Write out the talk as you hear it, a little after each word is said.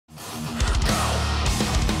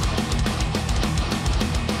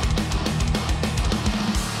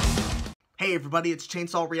Hey everybody, it's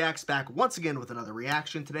Chainsaw Reacts back once again with another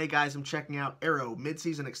reaction. Today, guys, I'm checking out Arrow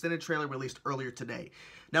mid-season extended trailer released earlier today.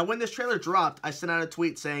 Now, when this trailer dropped, I sent out a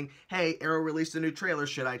tweet saying, hey, Arrow released a new trailer,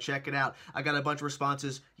 should I check it out? I got a bunch of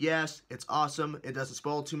responses, yes, it's awesome, it doesn't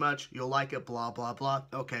spoil too much, you'll like it, blah, blah, blah.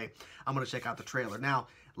 Okay, I'm going to check out the trailer. Now,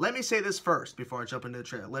 let me say this first before I jump into the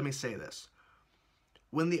trailer. Let me say this.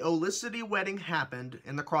 When the Olicity wedding happened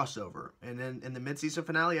in the crossover, and then in the mid-season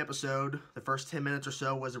finale episode, the first 10 minutes or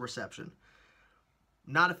so was a reception.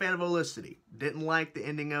 Not a fan of Olicity. Didn't like the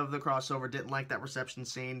ending of the crossover. Didn't like that reception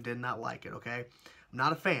scene. Did not like it, okay? I'm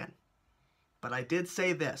not a fan. But I did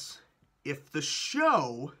say this. If the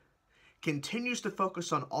show continues to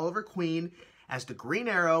focus on Oliver Queen as the Green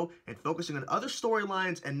Arrow and focusing on other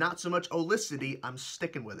storylines and not so much Olicity, I'm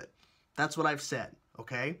sticking with it. That's what I've said,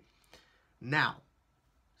 okay? Now,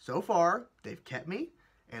 so far, they've kept me.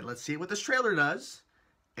 And let's see what this trailer does.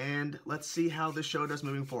 And let's see how this show does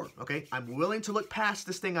moving forward, okay? I'm willing to look past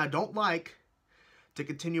this thing I don't like to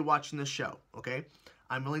continue watching this show, okay?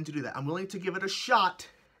 I'm willing to do that. I'm willing to give it a shot,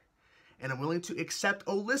 and I'm willing to accept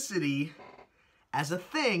Olicity as a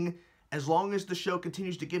thing as long as the show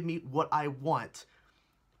continues to give me what I want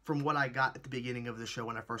from what I got at the beginning of the show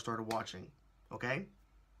when I first started watching, okay?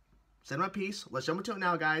 Said my piece. Let's jump into it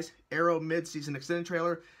now, guys. Arrow mid-season extended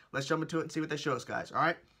trailer. Let's jump into it and see what they show us, guys, all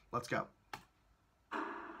right? Let's go.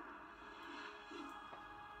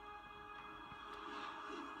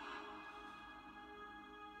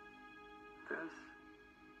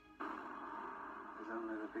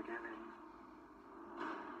 Beginning.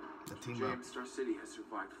 The team James, Star City has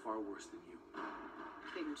survived far worse than you.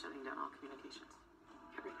 They've been shutting down all communications.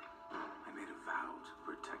 Everything. I made a vow to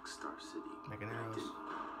protect Star City. Making arrows.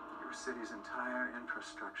 Your city's entire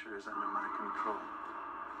infrastructure is under my control.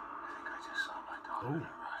 I think I just saw my daughter in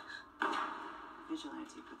her eyes.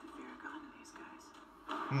 Vigilante put the fear of God in these guys.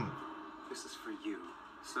 This is for you,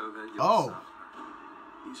 so that you'll suffer.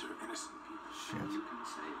 These are innocent people. Shit. You can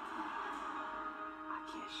save them. I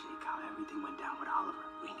can't shake how everything went down with Oliver.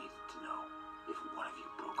 We needed to know if one of you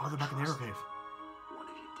broke Oh, they're back in the Arrow Cave. One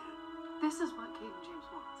of you did. This is what Caden James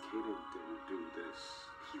wants. Caden didn't do this.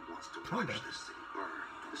 He wants to watch this city burn.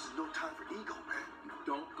 This is no time for ego, man. You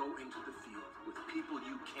don't go into the field with people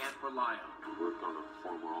you can't rely on. You work on a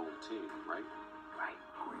former old team, right? Right.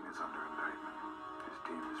 Queen is under indictment. His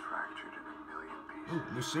team is fractured in a million pieces. Ooh,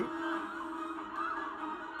 new suit.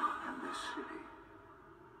 And this city,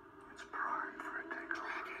 it's primed for a takeover.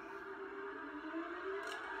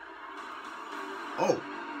 Oh,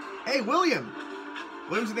 hey, William.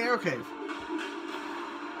 William's in the Arrow Cave.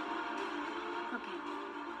 Okay.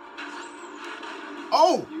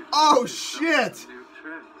 Oh, shit. New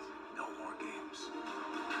tricks. No more games.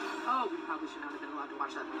 Oh, we probably should not have been allowed to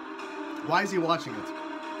watch that. Why is he watching it?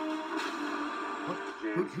 What?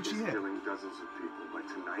 James Who'd she is hit? killing dozens of people, but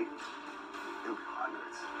tonight, it'll be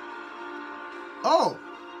hundreds. Oh,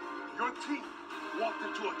 Your team walked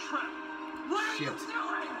into a trap. shit.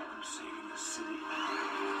 I'm saving the city.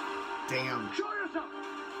 Damn. Show yourself.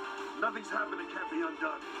 Nothing's happened that can't be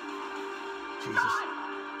undone. Jesus.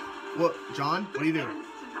 What, John? What are you doing? Ends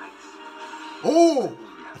tonight. Oh,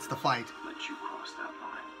 that's the fight. Let you cross that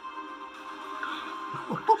line.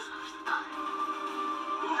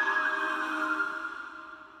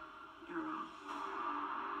 You're wrong.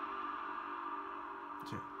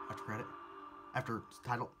 After credit? After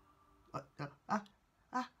title?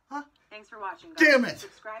 Thanks for watching, guys. Damn it!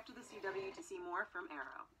 Subscribe to the CW to see more from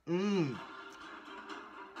Arrow.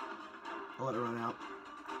 I'll let it run out.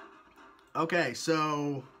 Okay,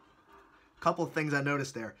 so a couple of things I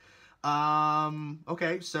noticed there.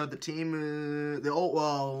 Okay, so the team,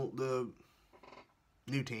 the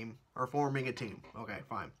new team are forming a team. Okay,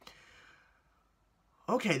 fine.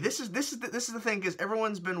 Okay, this is the thing, because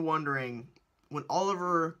everyone's been wondering, when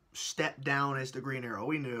Oliver stepped down as the Green Arrow,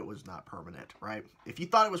 we knew it was not permanent, right? If you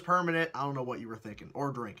thought it was permanent, I don't know what you were thinking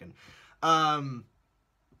or drinking. How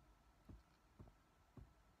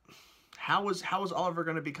was Oliver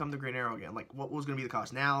going to become the Green Arrow again? Like, what was going to be the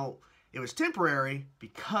cost? Now, it was temporary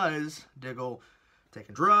because Diggle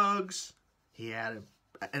taking drugs, he had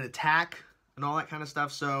an attack and all that kind of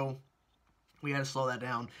stuff, so we had to slow that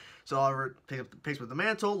down. So Oliver takes up the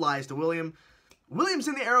mantle, lies to William. William's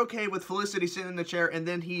in the Arrow Cave with Felicity sitting in the chair, and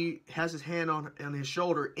then he has his hand on his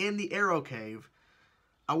shoulder in the Arrow Cave.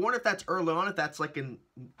 I wonder if that's early on, if that's like in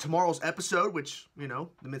tomorrow's episode, which, you know,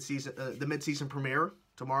 the mid-season premiere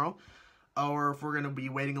tomorrow, or if we're going to be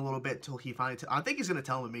waiting a little bit till he finally... I think he's going to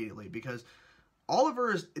tell him immediately, because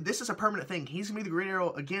Oliver this is a permanent thing. He's going to be the Green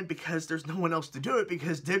Arrow again because there's no one else to do it,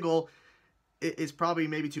 because Diggle is probably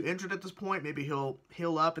maybe too injured at this point. Maybe he'll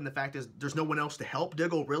heal up, and the fact is there's no one else to help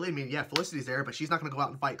Diggle, really. I mean, yeah, Felicity's there, but she's not going to go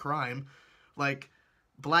out and fight crime. Like,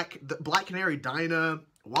 Black Canary, Dinah,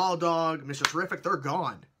 Wild Dog, Mr. Terrific, they're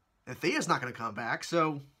gone. And Thea's not going to come back,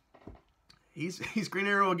 so he's Green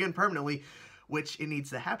Arrow again permanently, which it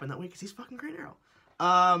needs to happen that way because he's fucking Green Arrow.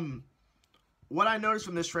 What I noticed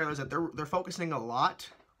from this trailer is that they're focusing a lot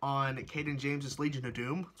on Caden James's Legion of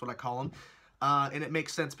Doom. That's what I call him. And it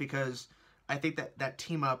makes sense because I think that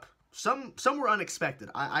team up, some were unexpected.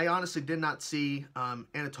 I honestly did not see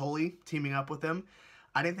Anatoly teaming up with them.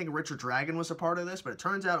 I didn't think Richard Dragon was a part of this, but it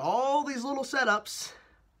turns out all these little setups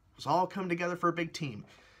was all come together for a big team.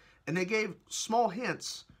 And they gave small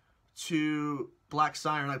hints to Black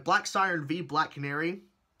Siren, like Black Siren v Black Canary.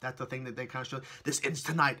 That's the thing that they kind of showed. This ends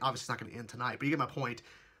tonight. Obviously, it's not going to end tonight, but you get my point.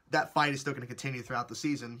 That fight is still going to continue throughout the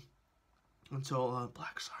season until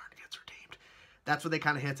Black Siren gets redeemed. That's what they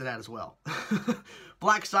kind of hinted at as well.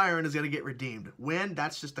 Black Siren is going to get redeemed. When?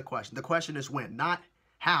 That's just the question. The question is when, not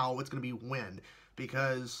how. It's going to be when.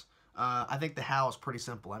 Because I think the how is pretty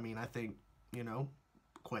simple. I mean, I think, you know,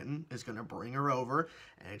 Quentin is going to bring her over,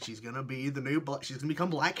 and she's going to be the new, she's going to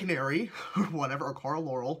become Black Canary, or whatever, or Carl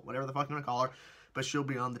Laurel, whatever the fuck you want to call her, but she'll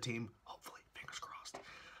be on the team, hopefully, fingers crossed.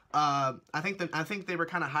 I think they were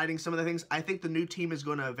kind of hiding some of the things. I think the new team is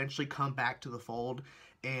going to eventually come back to the fold,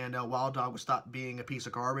 and Wild Dog will stop being a piece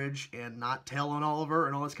of garbage, and not tell on Oliver,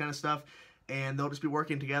 and all this kind of stuff, and they'll just be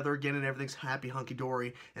working together again, and everything's happy,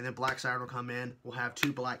 hunky-dory, and then Black Siren will come in, we'll have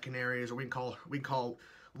 2 Black Canaries, or we can call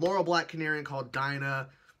Laurel Black Canary and call Dinah,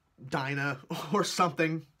 or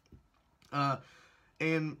something,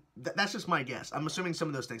 and that's just my guess. I'm assuming some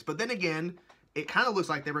of those things, but then again, it kind of looks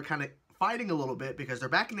like they were kind of fighting a little bit because they're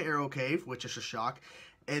back in the Arrow Cave, which is a shock,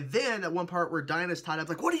 and then at one part where Dinah's tied up,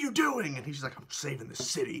 like, what are you doing? And he's like, I'm saving the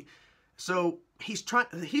city. So he's trying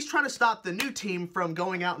to stop the new team from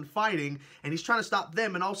going out and fighting, and he's trying to stop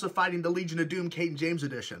them and also fighting the Legion of Doom Caden James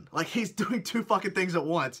edition. Like, he's doing 2 fucking things at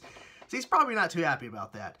once. So he's probably not too happy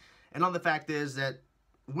about that. And on the fact is that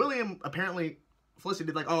William, apparently, Felicity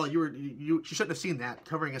did like, oh, you shouldn't have seen that,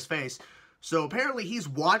 covering his face. So apparently he's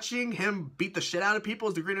watching him beat the shit out of people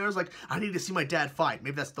as the Green Arrow's like, I need to see my dad fight.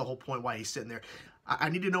 Maybe that's the whole point why he's sitting there. I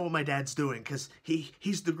need to know what my dad's doing because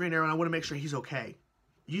he's the Green Arrow and I want to make sure he's okay.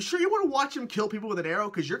 You sure you want to watch him kill people with an arrow?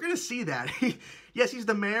 Because you're going to see that. Yes, he's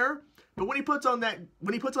the mayor, but when he puts on that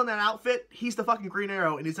outfit, he's the fucking Green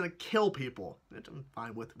Arrow and he's going to kill people. I'm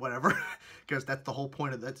fine with whatever because that's the whole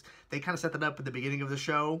point of that. They kind of set that up at the beginning of the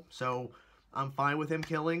show, so I'm fine with him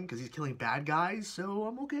killing because he's killing bad guys, so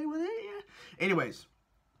I'm okay with it. Yeah. Anyways,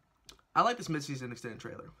 I like this mid-season extended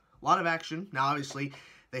trailer. A lot of action. Now, obviously,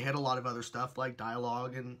 they had a lot of other stuff like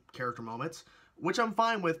dialogue and character moments, which I'm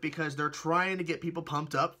fine with because they're trying to get people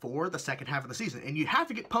pumped up for the second half of the season. And you have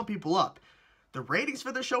to pump people up. The ratings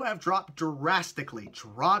for the show have dropped drastically.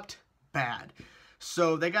 Dropped bad.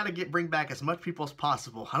 So they got to bring back as much people as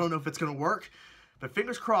possible. I don't know if it's going to work, but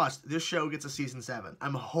fingers crossed this show gets a season 7.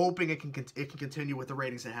 I'm hoping it can continue with the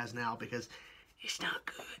ratings it has now because it's not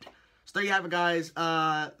good. So there you have it, guys.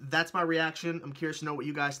 That's my reaction. I'm curious to know what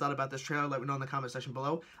you guys thought about this trailer. Let me know in the comment section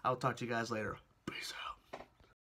below. I'll talk to you guys later. Peace out.